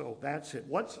 So that's it.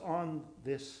 What's on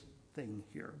this thing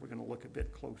here? We're going to look a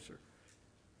bit closer.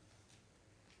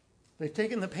 They've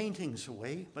taken the paintings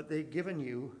away, but they've given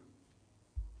you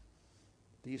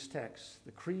these texts,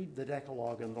 the Creed, the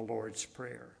Decalogue, and the Lord's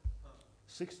Prayer.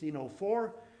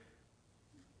 1604,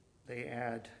 they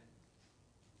add,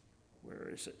 where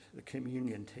is it? The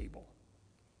communion table.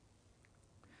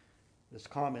 This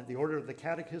comment, the order of the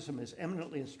Catechism is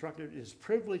eminently instructed, is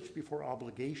privilege before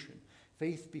obligation,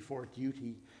 faith before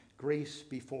duty, grace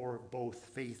before both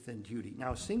faith and duty.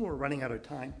 Now, seeing we're running out of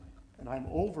time, and I'm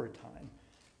over time,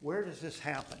 where does this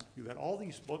happen? You've got all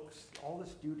these books, all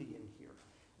this duty in here.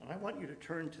 And I want you to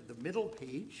turn to the middle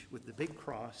page with the big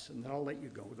cross, and then I'll let you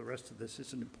go. The rest of this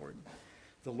isn't important.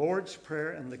 The Lord's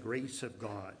Prayer and the grace of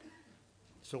God.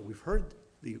 So we've heard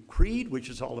the Creed, which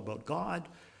is all about God,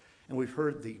 and we've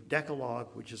heard the Decalogue,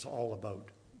 which is all about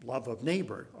love of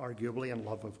neighbor, arguably, and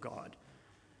love of God.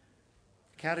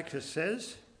 Catechist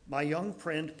says, my young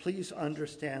friend, please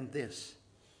understand this,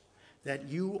 that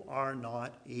you are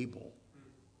not able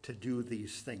to do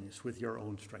these things with your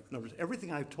own strength. In other words,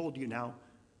 everything I've told you now,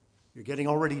 you're getting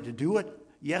all ready to do it.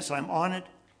 Yes, I'm on it.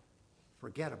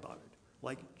 Forget about it.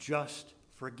 Like, just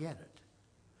forget it.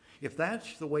 If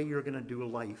that's the way you're going to do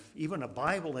life, even a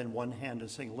Bible in one hand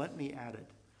and saying, let me at it,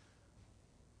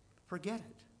 forget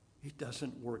it. It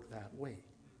doesn't work that way.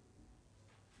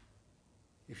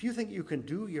 If you think you can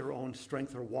do your own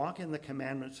strength or walk in the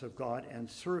commandments of God and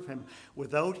serve him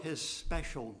without his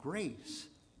special grace,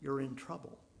 you're in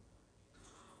trouble.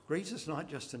 Grace is not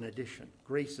just an addition.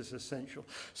 Grace is essential.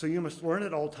 So you must learn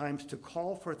at all times to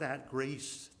call for that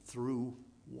grace through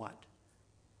what?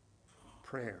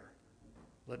 Prayer.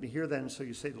 Let me hear then, so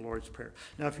you say the Lord's Prayer.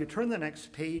 Now, if you turn the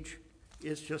next page,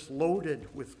 it's just loaded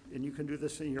with, and you can do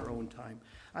this in your own time.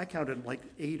 I counted like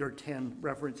 8 or 10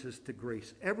 references to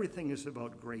grace. Everything is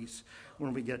about grace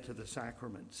when we get to the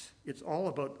sacraments. It's all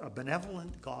about a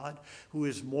benevolent God who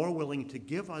is more willing to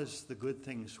give us the good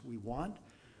things we want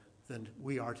than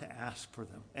we are to ask for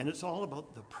them. And it's all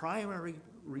about the primary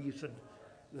reason,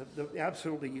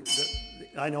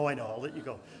 I know, I'll let you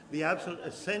go. The absolute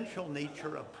essential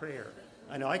nature of prayer.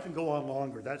 I know I can go on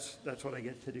longer. That's what I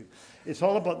get to do. It's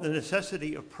all about the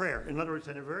necessity of prayer. In other words,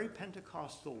 in a very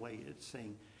Pentecostal way, it's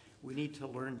saying we need to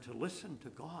learn to listen to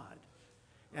God.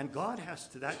 And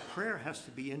that prayer has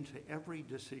to be into every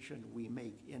decision we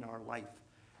make in our life.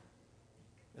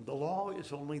 And the law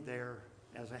is only there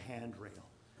as a handrail.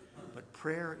 But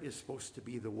prayer is supposed to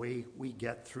be the way we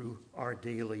get through our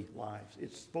daily lives.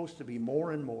 It's supposed to be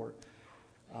more and more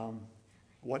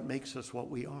what makes us what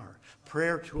we are.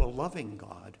 Prayer to a loving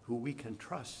God who we can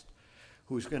trust,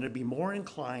 who's going to be more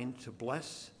inclined to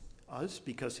bless us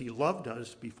because he loved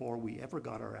us before we ever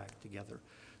got our act together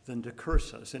than to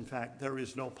curse us. In fact, there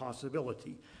is no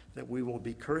possibility that we will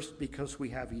be cursed because we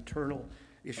have eternal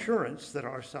assurance that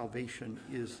our salvation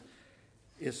is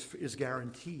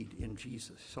guaranteed in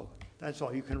Jesus. So that's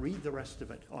all. You can read the rest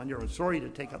of it on your own. Sorry to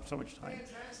take up so much time.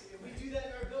 Fantastic. If we do that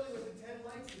in our building with the 10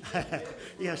 lights,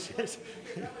 Yes. that was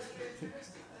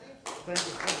fantastic. Thank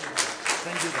you.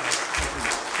 Thank you, guys.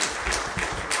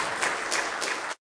 Thank you.